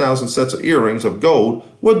 135,000 sets of earrings of gold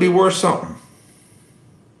would be worth something.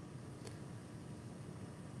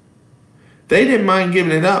 They didn't mind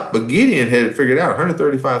giving it up, but Gideon had it figured out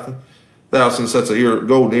 135,000 sets of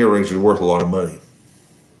golden earrings are worth a lot of money.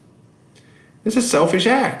 It's a selfish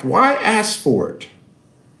act. Why ask for it?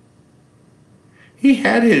 He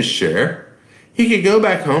had his share. He could go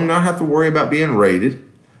back home, not have to worry about being raided.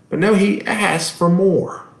 But no, he asked for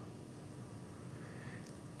more.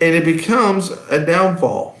 And it becomes a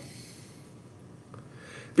downfall.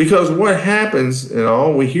 Because what happens,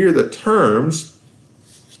 we hear the terms,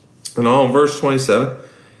 in verse 27,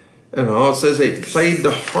 it says they played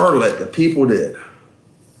the harlot, the people did.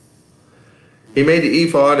 He made the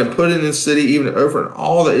ephod and put it in the city, even over, and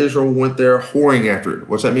all the Israel went there whoring after it.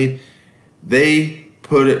 What's that mean? They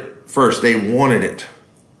put it first. They wanted it.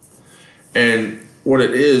 And what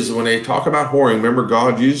it is, when they talk about whoring, remember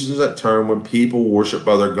God uses that term when people worship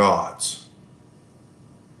other gods.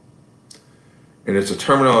 And it's a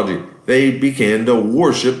terminology. They began to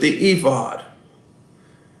worship the ephod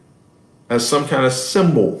as some kind of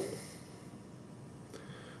symbol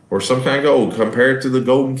or some kind of gold compared to the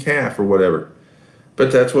golden calf or whatever.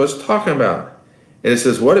 But that's what it's talking about. And it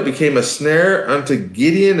says, what? It became a snare unto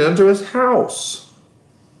Gideon, unto his house.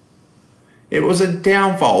 It was a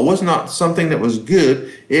downfall. It was not something that was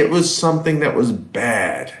good. It was something that was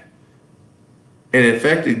bad. And it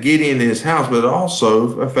affected Gideon and his house, but it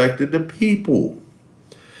also affected the people.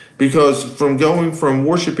 Because from going from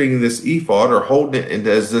worshiping this ephod or holding it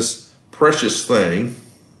as this precious thing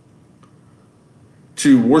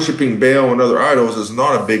to worshiping Baal and other idols is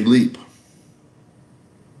not a big leap.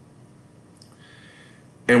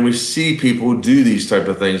 And we see people do these type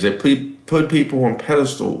of things. They put people on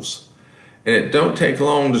pedestals. And it don't take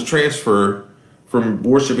long to transfer from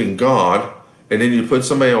worshiping God, and then you put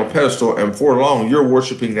somebody on a pedestal, and for long you're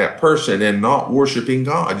worshiping that person and not worshiping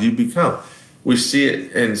God. You become. We see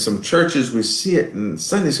it in some churches. We see it in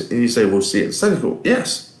Sunday school. And you say, we'll see it in Sunday school.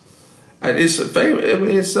 Yes. It's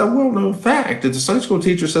a well-known fact that the Sunday school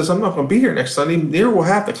teacher says, I'm not going to be here next Sunday. Neither will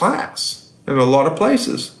half the class in a lot of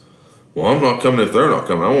places. Well, I'm not coming if they're not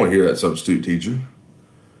coming. I want to hear that substitute teacher.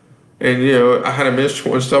 And, you know, I had a minister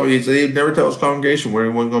once tell me, he said he'd never tell his congregation where he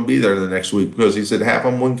wasn't going to be there the next week because he said half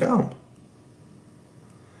of them wouldn't come.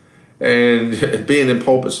 And being in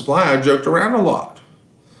pulpit supply, I joked around a lot.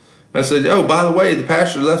 I said, oh, by the way, the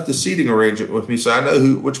pastor left the seating arrangement with me, so I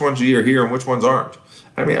know which ones are here and which ones aren't.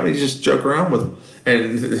 I mean, just joke around with them.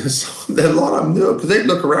 And so, a lot of them knew it because they'd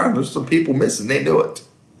look around, there's some people missing, they knew it.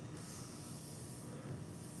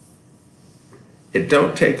 It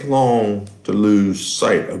don't take long to lose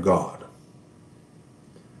sight of God.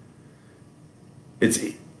 It's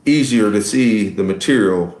easier to see the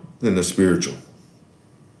material than the spiritual.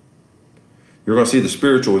 You're going to see the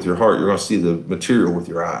spiritual with your heart. You're going to see the material with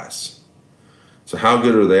your eyes. So how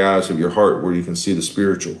good are the eyes of your heart where you can see the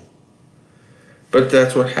spiritual? But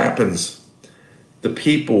that's what happens. The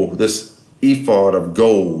people, this ephod of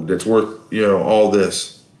gold that's worth, you know, all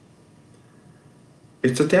this,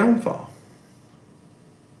 it's a downfall.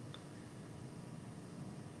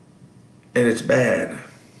 And it's bad.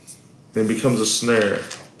 It becomes a snare.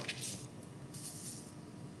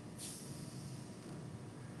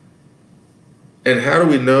 And how do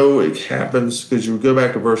we know it happens? Because you go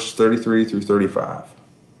back to verses 33 through 35.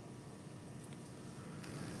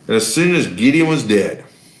 And as soon as Gideon was dead,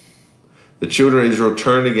 the children of Israel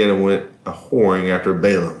turned again and went a-whoring after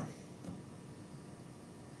Balaam.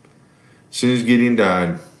 As soon as Gideon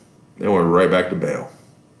died, they went right back to Baal.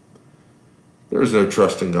 There was no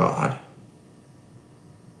trust in God.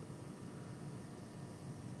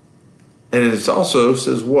 And it also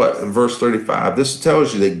says what? In verse 35, this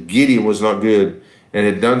tells you that Gideon was not good and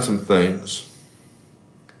had done some things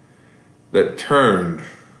that turned.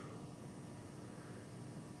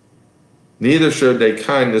 Neither showed they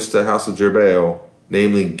kindness to the house of Jerubbaal,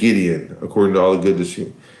 namely Gideon, according to all the goodness.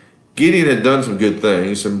 Gideon had done some good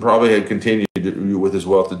things and probably had continued with his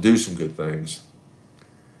wealth to do some good things.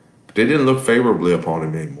 But they didn't look favorably upon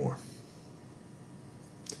him anymore.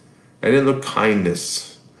 They didn't look kindness.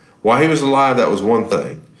 While he was alive, that was one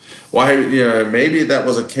thing. Why, you know, maybe that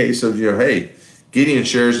was a case of, you know, hey, Gideon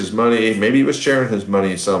shares his money. Maybe he was sharing his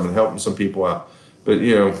money some and helping some people out. But,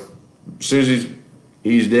 you know, as soon as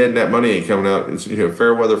he's dead and that money ain't coming out, it's, you know,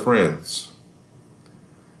 fair weather friends.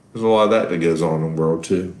 There's a lot of that goes on in the world,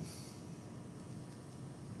 too.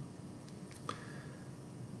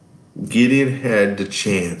 Gideon had the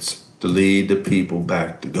chance to lead the people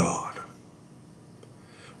back to God.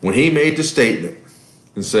 When he made the statement,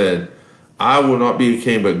 and said, I will not be a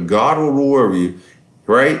king, but God will rule over you.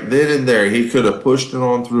 Right then and there, he could have pushed it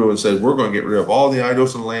on through and said, we're going to get rid of all the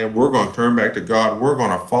idols in the land. We're going to turn back to God. We're going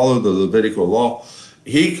to follow the Levitical law.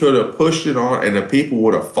 He could have pushed it on, and the people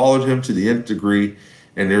would have followed him to the nth degree,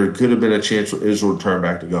 and there could have been a chance for Israel to turn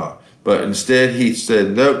back to God. But instead, he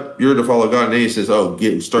said, nope, you're to follow God. And then he says, oh,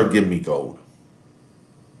 start giving me gold.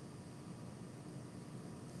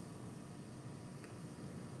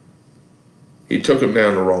 He took him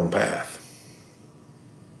down the wrong path.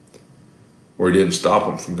 Or he didn't stop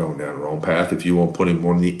him from going down the wrong path. If you want to put him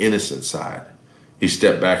on the innocent side, he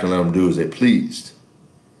stepped back and let them do as they pleased.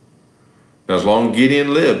 Now, as long as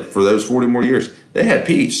Gideon lived for those 40 more years, they had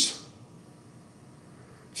peace.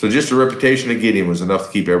 So just the reputation of Gideon was enough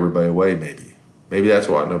to keep everybody away, maybe. Maybe that's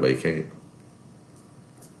why nobody came.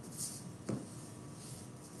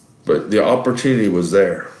 But the opportunity was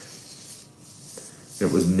there.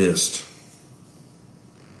 It was missed.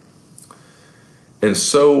 And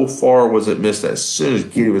so far was it missed that as soon as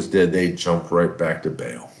Gideon was dead, they jumped right back to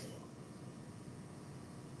Baal.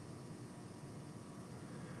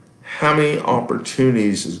 How many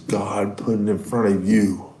opportunities is God putting in front of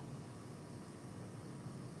you?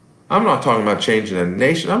 I'm not talking about changing a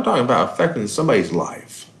nation. I'm talking about affecting somebody's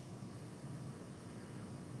life.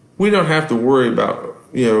 We don't have to worry about,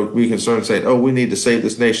 you know, be concerned saying, oh, we need to save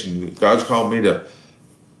this nation. God's called me to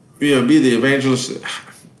be the evangelist.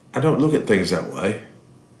 I don't look at things that way.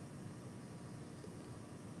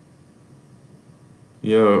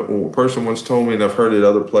 A person once told me, and I've heard it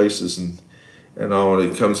other places, and all,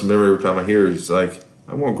 it comes to memory every time I hear it. It's like,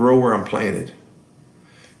 I want to grow where I'm planted.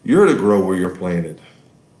 You're to grow where you're planted.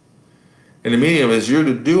 And the meaning of it is you're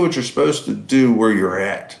to do what you're supposed to do where you're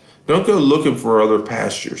at. Don't go looking for other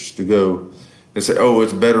pastures to go and say, oh,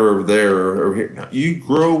 it's better over there or here. No, you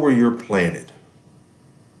grow where you're planted.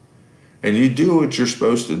 And you do what you're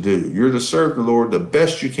supposed to do. You're to serve the Lord the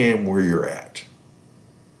best you can where you're at.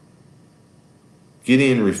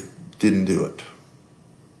 Gideon didn't do it.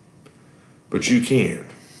 But you can.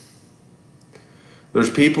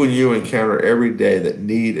 There's people you encounter every day that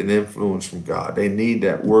need an influence from God. They need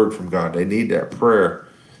that word from God. They need that prayer.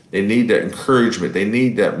 They need that encouragement. They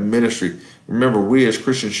need that ministry. Remember, we as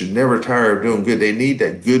Christians should never tire of doing good. They need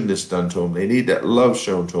that goodness done to them. They need that love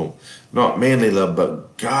shown to them. Not manly love,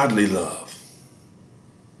 but godly love.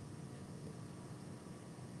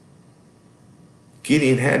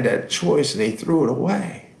 Gideon had that choice and he threw it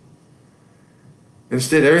away.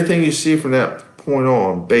 Instead, everything you see from that point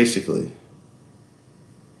on, basically,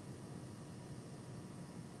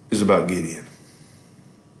 is about Gideon.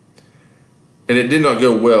 And it did not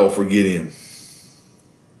go well for Gideon.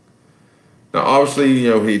 Now, obviously,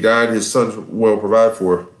 he died, his son's well provided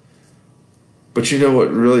for. But you know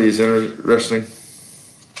what really is interesting?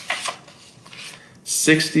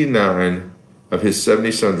 69 of his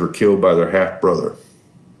 70 sons were killed by their half-brother.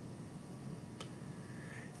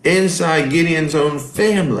 Inside Gideon's own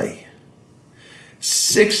family,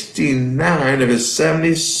 69 of his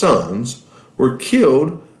 70 sons were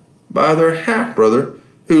killed by their half-brother,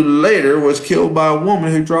 who later was killed by a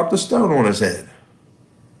woman who dropped a stone on his head.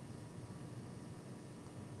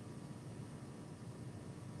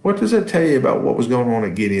 What does that tell you about what was going on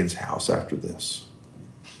at Gideon's house after this?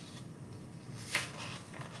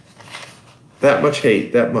 That much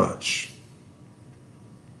hate, that much.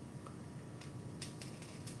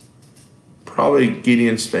 Probably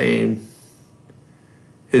Gideon's fame,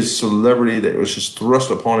 his celebrity that was just thrust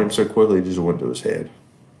upon him so quickly, just went to his head.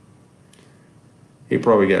 He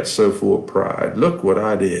probably got so full of pride. Look what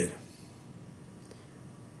I did.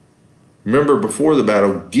 Remember, before the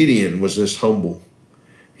battle, Gideon was this humble.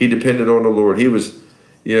 He depended on the Lord. He was,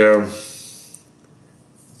 he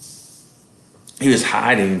was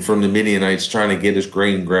hiding from the Midianites, trying to get his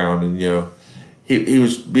grain ground, and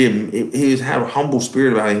he had a humble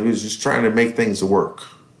spirit about him. He was just trying to make things work.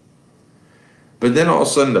 But then all of a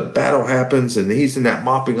sudden the battle happens, and he's in that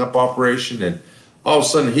mopping up operation, and all of a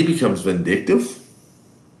sudden he becomes vindictive.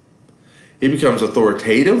 He becomes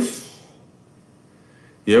authoritative.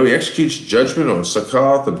 He executes judgment on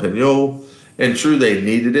Succoth and Peniel, and true, they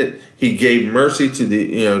needed it. He gave mercy to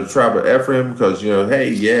the tribe of Ephraim because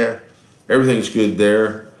everything's good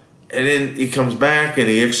there. And then he comes back and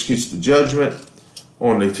he executes the judgment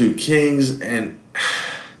on the two kings, and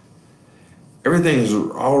everything is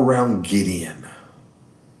all around Gideon.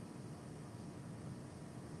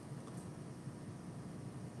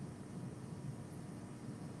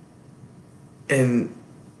 And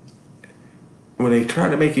when they try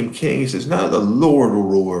to make him king, he says, no, the Lord will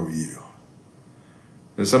rule over you.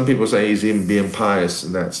 And some people say he's even being pious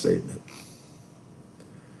in that statement.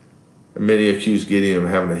 And many accuse Gideon of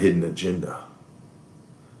having a hidden agenda.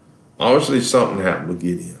 Obviously, something happened with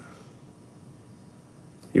Gideon.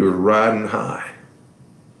 He was riding high.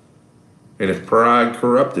 And if pride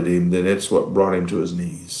corrupted him, then it's what brought him to his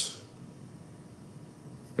knees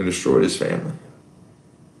and destroyed his family.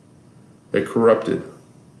 It corrupted.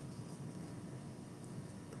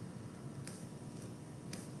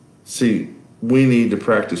 See, we need to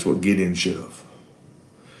practice what Gideon should have.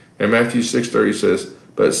 And Matthew 6:30 says,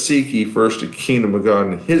 but seek ye first the kingdom of God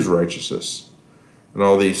and his righteousness, and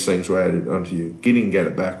all these things were added unto you. Gideon got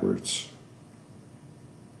it backwards.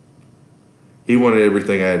 He wanted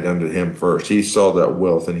everything added unto him first. He saw that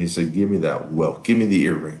wealth and he said, give me that wealth. Give me the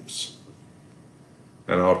earrings,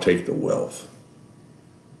 and I'll take the wealth.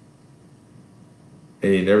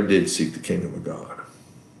 And he never did seek the kingdom of God.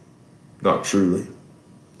 Not truly.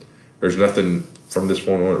 There's nothing from this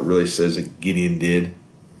point on that really says that Gideon did.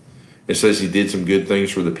 It says he did some good things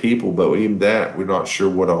for the people, but even that, we're not sure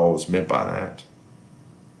what all was meant by that.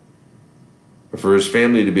 But for his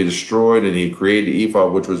family to be destroyed, and he created the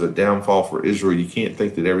ephod, which was a downfall for Israel, you can't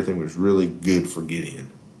think that everything was really good for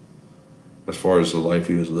Gideon as far as the life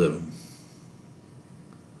he was living.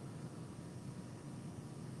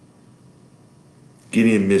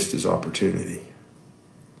 Gideon missed his opportunity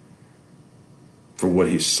for what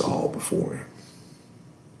he saw before him.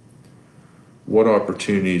 What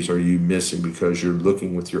opportunities are you missing because you're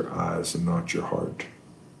looking with your eyes and not your heart?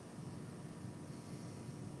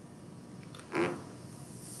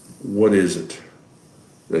 What is it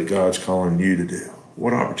that God's calling you to do?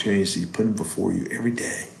 What opportunities is He putting before you every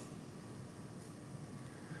day?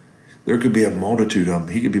 There could be a multitude of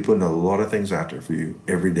them. He could be putting a lot of things out there for you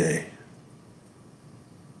every day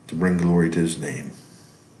to bring glory to His name.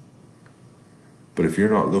 But if you're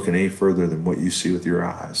not looking any further than what you see with your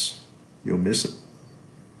eyes, you'll miss it.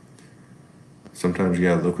 Sometimes you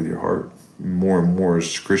got to look with your heart. More and more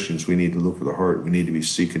as Christians, we need to look with the heart. We need to be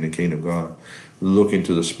seeking the kingdom of God, looking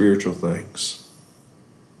to the spiritual things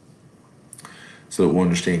so that we'll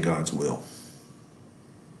understand God's will.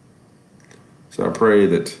 So I pray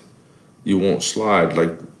that you won't slide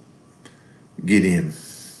like Gideon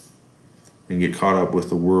and get caught up with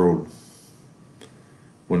the world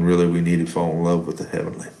when really we need to fall in love with the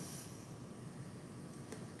heavenly.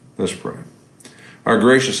 Let's pray. Our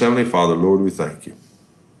gracious Heavenly Father, Lord, we thank you.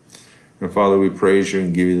 And Father, we praise you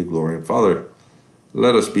and give you the glory. And Father,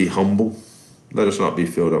 let us be humble. Let us not be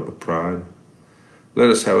filled up with pride.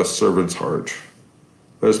 Let us have a servant's heart.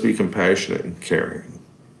 Let us be compassionate and caring.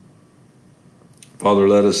 Father,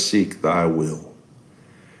 let us seek thy will.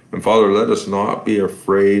 And Father, let us not be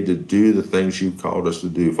afraid to do the things you've called us to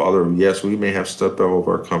do. Father, yes, we may have stepped out of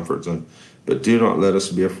our comfort zone, but do not let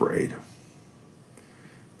us be afraid.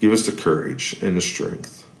 Give us the courage and the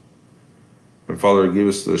strength. And Father, give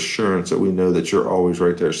us the assurance that we know that you're always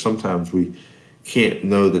right there. Sometimes we can't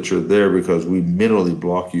know that you're there because we mentally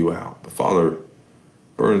block you out. But Father,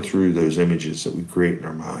 burn through those images that we create in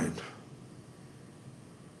our mind.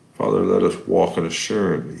 Father, let us walk in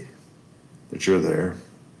assuredly that you're there.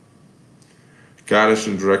 Guide us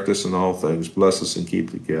and direct us in all things. Bless us and keep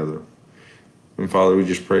together. And Father, we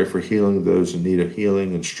just pray for healing those in need of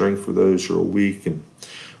healing and strength for those who are weak and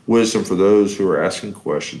wisdom for those who are asking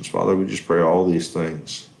questions. Father, we just pray all these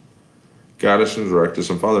things. Guide us and direct us.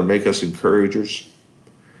 And Father, make us encouragers.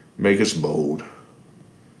 Make us bold.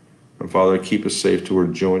 And Father, keep us safe till we're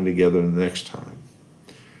joined together the next time.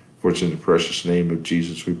 For it's in the precious name of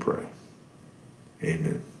Jesus we pray.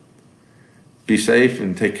 Amen. Be safe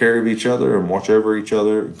and take care of each other and watch over each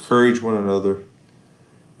other. Encourage one another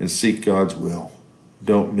and seek God's will.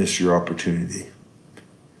 Don't miss your opportunity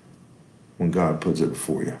when God puts it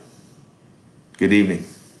before you. Good evening.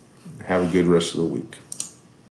 Have a good rest of the week.